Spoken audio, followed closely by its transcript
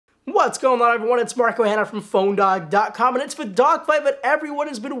What's going on, everyone? It's Marco Hanna from PhoneDog.com, and it's the Dogfight that everyone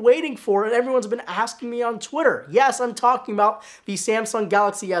has been waiting for and everyone's been asking me on Twitter. Yes, I'm talking about the Samsung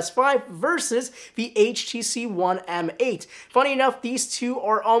Galaxy S5 versus the HTC One M8. Funny enough, these two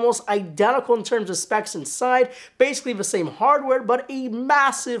are almost identical in terms of specs inside, basically the same hardware, but a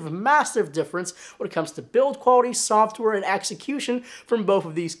massive difference when it comes to build quality, software, and execution from both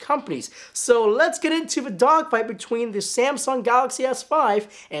of these companies. So let's get into the dogfight between the Samsung Galaxy S5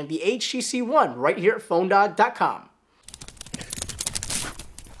 and the HTC One right here at PhoneDog.com.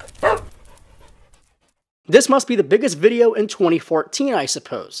 This must be the biggest video in 2014, I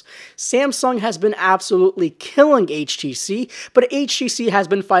suppose. Samsung has been absolutely killing HTC, but HTC has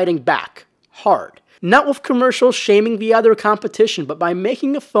been fighting back hard. Not with commercials shaming the other competition, but by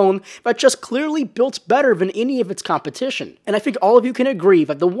making a phone that just clearly built better than any of its competition. And I think all of you can agree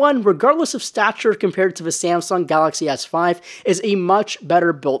that the One, regardless of stature compared to the Samsung Galaxy S5, is a much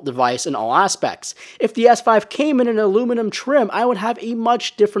better built device in all aspects. If the S5 came in an aluminum trim, I would have a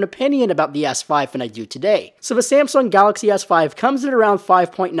much different opinion about the S5 than I do today. So the Samsung Galaxy S5 comes in around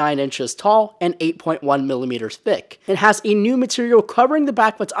 5.9 inches tall and 8.1 millimeters thick. It has a new material covering the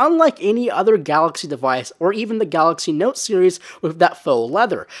back that's unlike any other Galaxy device or even the Galaxy Note series with that faux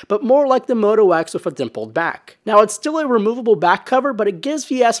leather, but more like the Moto X with a dimpled back. Now, it's still a removable back cover, but it gives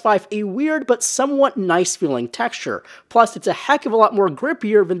the S5 a weird but somewhat nice feeling texture. Plus, it's a heck of a lot more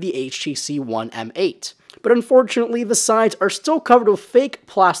grippier than the HTC One M8. But unfortunately, the sides are still covered with fake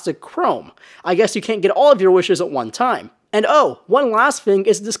plastic chrome. I guess you can't get all of your wishes at one time. And oh, one last thing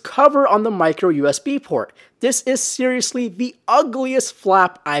is this cover on the micro USB port. This is seriously the ugliest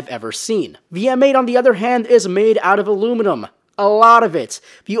flap I've ever seen. The M8, on the other hand, is made out of aluminum. A lot of it.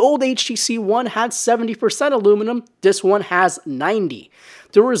 The old HTC One had 70% aluminum, this one has 90%.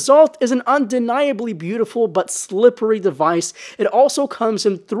 The result is an undeniably beautiful but slippery device. It also comes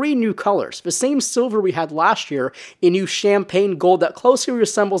in 3 new colors, the same silver we had last year, a new champagne gold that closely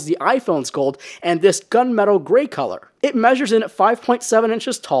resembles the iPhone's gold, and this gunmetal gray color. It measures in at 5.7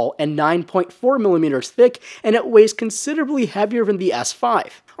 inches tall and 9.4 millimeters thick, and it weighs considerably heavier than the S5.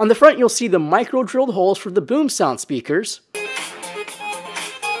 On the front, you'll see the micro-drilled holes for the boom sound speakers.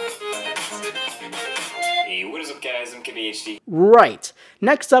 Hey, what is up, guys? I'm KitKat. Right.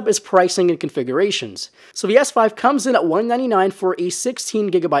 Next up is pricing and configurations. So the S5 comes in at $199 for a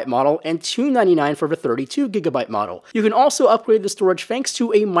 16GB model and $299 for the 32GB model. You can also upgrade the storage thanks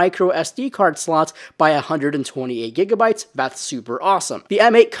to a micro SD card slot by 128GB. That's super awesome. The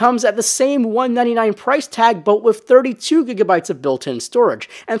M8 comes at the same $199 price tag, but with 32GB of built-in storage.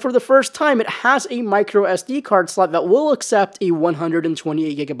 And for the first time, it has a micro SD card slot that will accept a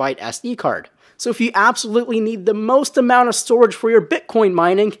 128GB SD card. So if you absolutely need the most amount of storage for your Bitcoin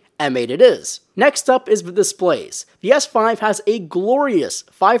mining, M8 it is. Next up is the displays. The S5 has a glorious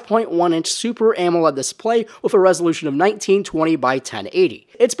 5.1-inch Super-AMOLED display with a resolution of 1920 by 1080.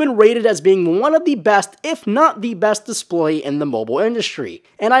 It's been rated as being one of the best, if not the best display in the mobile industry.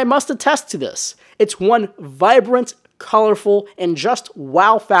 And I must attest to this. It's one vibrant, colorful, and just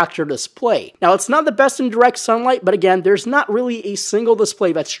wow factor display. Now, it's not the best in direct sunlight, but again, there's not really a single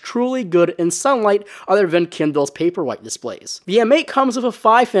display that's truly good in sunlight other than Kindle's Paperwhite displays. The M8 comes with a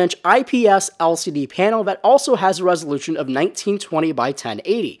 5-inch IPS LCD panel that also has a resolution of 1920 by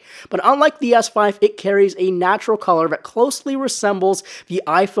 1080. But unlike the S5, it carries a natural color that closely resembles the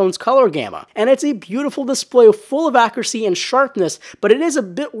iPhone's color gamma. And it's a beautiful display full of accuracy and sharpness, but it is a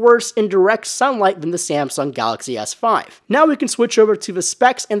bit worse in direct sunlight than the Samsung Galaxy S5. Now we can switch over to the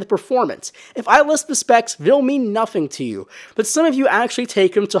specs and the performance. If I list the specs, they'll mean nothing to you, but some of you actually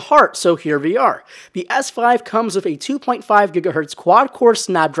take them to heart, so here we are. The S5 comes with a 2.5 GHz quad-core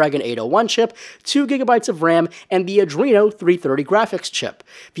Snapdragon 801 chip, 2 GB of RAM, and the Adreno 330 graphics chip.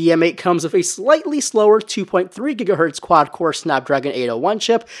 The M8 comes with a slightly slower 2.3 GHz quad-core Snapdragon 801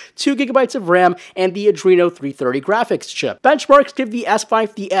 chip, 2 GB of RAM, and the Adreno 330 graphics chip. Benchmarks give the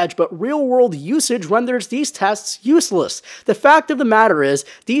S5 the edge, but real-world usage renders these tests useless. The fact of the matter is,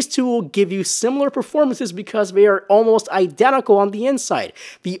 these two will give you similar performances because they are almost identical on the inside.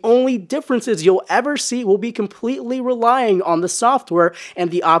 The only differences you'll ever see will be completely relying on the software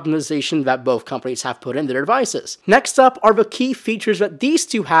and the optimization that both companies have put into their devices. Next up are the key features that these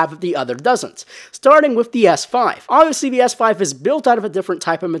two have that the other doesn't. Starting with the S5. Obviously, the S5 is built out of a different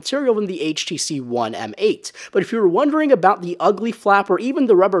type of material than the HTC One M8, but if you were wondering about the ugly flap or even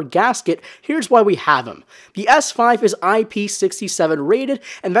the rubber gasket, here's why we have them. The S5 S5 is IP67 rated,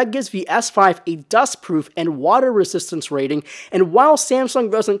 and that gives the S5 a dustproof and water resistance rating, and while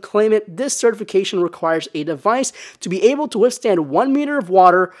Samsung doesn't claim it, this certification requires a device to be able to withstand 1 meter of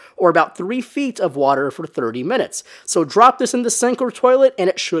water or about 3 feet of water for 30 minutes. So drop this in the sink or toilet and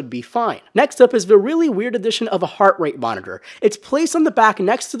it should be fine. Next up is the really weird addition of a heart rate monitor. It's placed on the back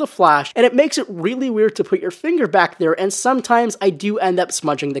next to the flash, and it makes it really weird to put your finger back there, and sometimes I do end up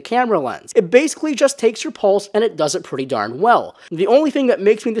smudging the camera lens. It basically just takes your pulse and it does it pretty darn well. The only thing that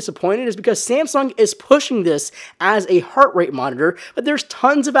makes me disappointed is because Samsung is pushing this as a heart rate monitor, but there's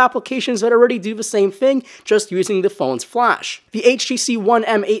tons of applications that already do the same thing, just using the phone's flash. The HTC One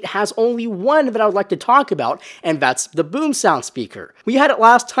M8 has only one that I would like to talk about, and that's the boom sound speaker. We had it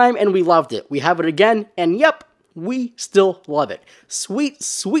last time and we loved it. We have it again, and yep, we still love it. Sweet,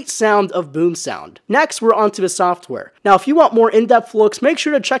 sweet sound of boom sound. Next, we're onto the software. Now, if you want more in-depth looks, make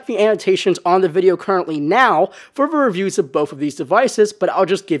sure to check the annotations on the video currently now for the reviews of both of these devices, but I'll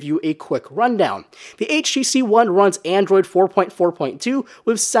just give you a quick rundown. The HTC One runs Android 4.4.2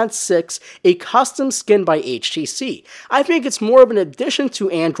 with Sense 6, a custom skin by HTC. I think it's more of an addition to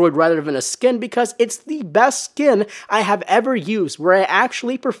Android rather than a skin because it's the best skin I have ever used, where I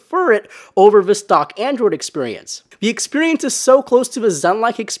actually prefer it over the stock Android experience. The experience is so close to the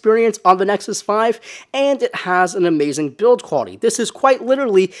Zen-like experience on the Nexus 5, and it has an amazing build quality. This is quite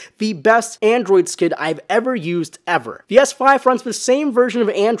literally the best Android skin I've ever used ever. The S5 runs the same version of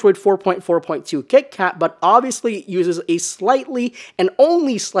Android 4.4.2 KitKat, but obviously it uses a slightly and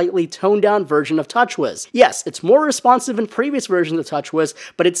only slightly toned down version of TouchWiz. Yes, it's more responsive than previous versions of TouchWiz,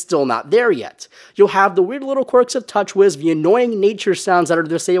 but it's still not there yet. You'll have the weird little quirks of TouchWiz, the annoying nature sounds that are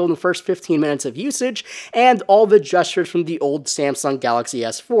disabled in the first 15 minutes of usage, and all the gestures from the old Samsung Galaxy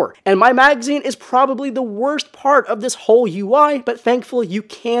S4. And My Magazine is probably the worst part of this whole UI, but thankfully you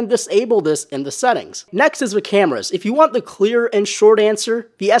can disable this in the settings. Next is the cameras. If you want the clear and short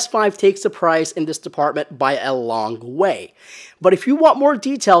answer, the S5 takes the prize in this department by a long way. But if you want more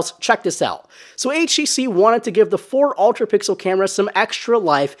details, check this out. So HTC wanted to give the 4 ultra-pixel camera some extra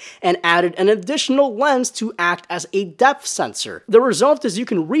life and added an additional lens to act as a depth sensor. The result is you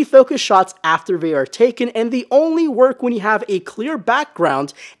can refocus shots after they are taken, and they only work when you have a clear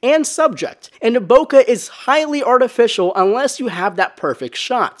background and subject. And the bokeh is highly artificial unless you have that perfect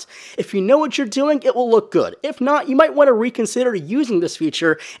shot. If you know what you're doing, it will look good. If not, you might want to reconsider using this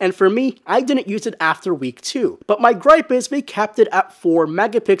feature, and for me, I didn't use it after week 2. But my gripe is they kept it at 4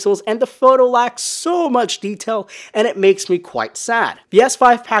 megapixels, and the photo lacks so much detail, and it makes me quite sad. The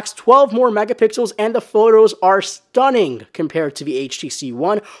S5 packs 12 more megapixels, and the photos are stunning compared to the HTC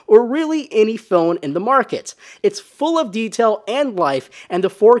One or really any phone in the market. It's full of detail and life, and the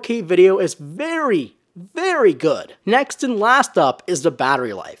 4K video is very good. Next and last up is the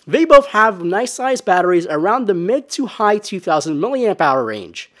battery life. They both have nice sized batteries around the mid to high 2000 mAh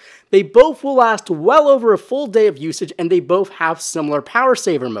range. They both will last well over a full day of usage, and they both have similar power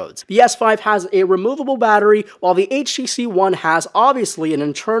saver modes. The S5 has a removable battery, while the HTC One has obviously an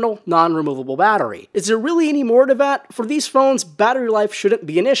internal, non-removable battery. Is there really any more to that? For these phones, battery life shouldn't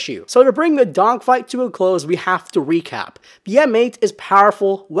be an issue. So to bring the dogfight to a close, we have to recap. The M8 is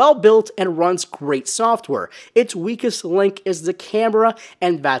powerful, well built, and runs great software. Its weakest link is the camera,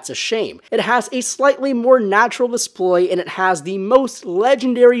 and that's a shame. It has a slightly more natural display, and it has the most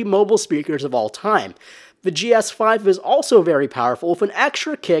legendary mobile speakers of all time. The GS5 is also very powerful with an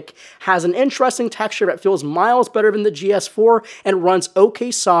extra kick, has an interesting texture that feels miles better than the GS4, and runs okay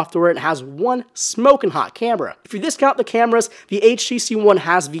software, and has one smoking hot camera. If you discount the cameras, the HTC One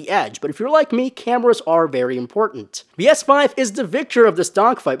has the edge, but if you're like me, cameras are very important. The S5 is the victor of this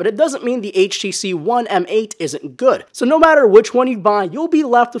dogfight, but it doesn't mean the HTC One M8 isn't good. So no matter which one you buy, you'll be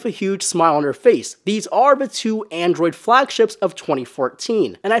left with a huge smile on your face. These are the 2 Android flagships of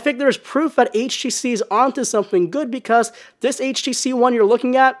 2014. And I think there's proof that HTC is onto something good, because this HTC One you're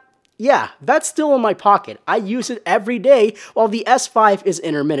looking at, yeah, that's still in my pocket. I use it every day, while the S5 is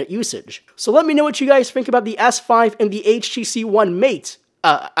intermittent usage. So let me know what you guys think about the S5 and the HTC One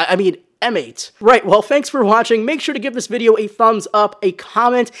M8. Right, well, thanks for watching. Make sure to give this video a thumbs up, a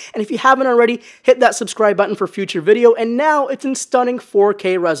comment, and if you haven't already, hit that subscribe button for future video. And now it's in stunning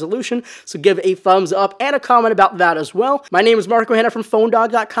 4K resolution, so give a thumbs up and a comment about that as well. My name is Marco Hanna from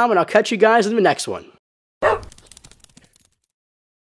PhoneDog.com, and I'll catch you guys in the next one.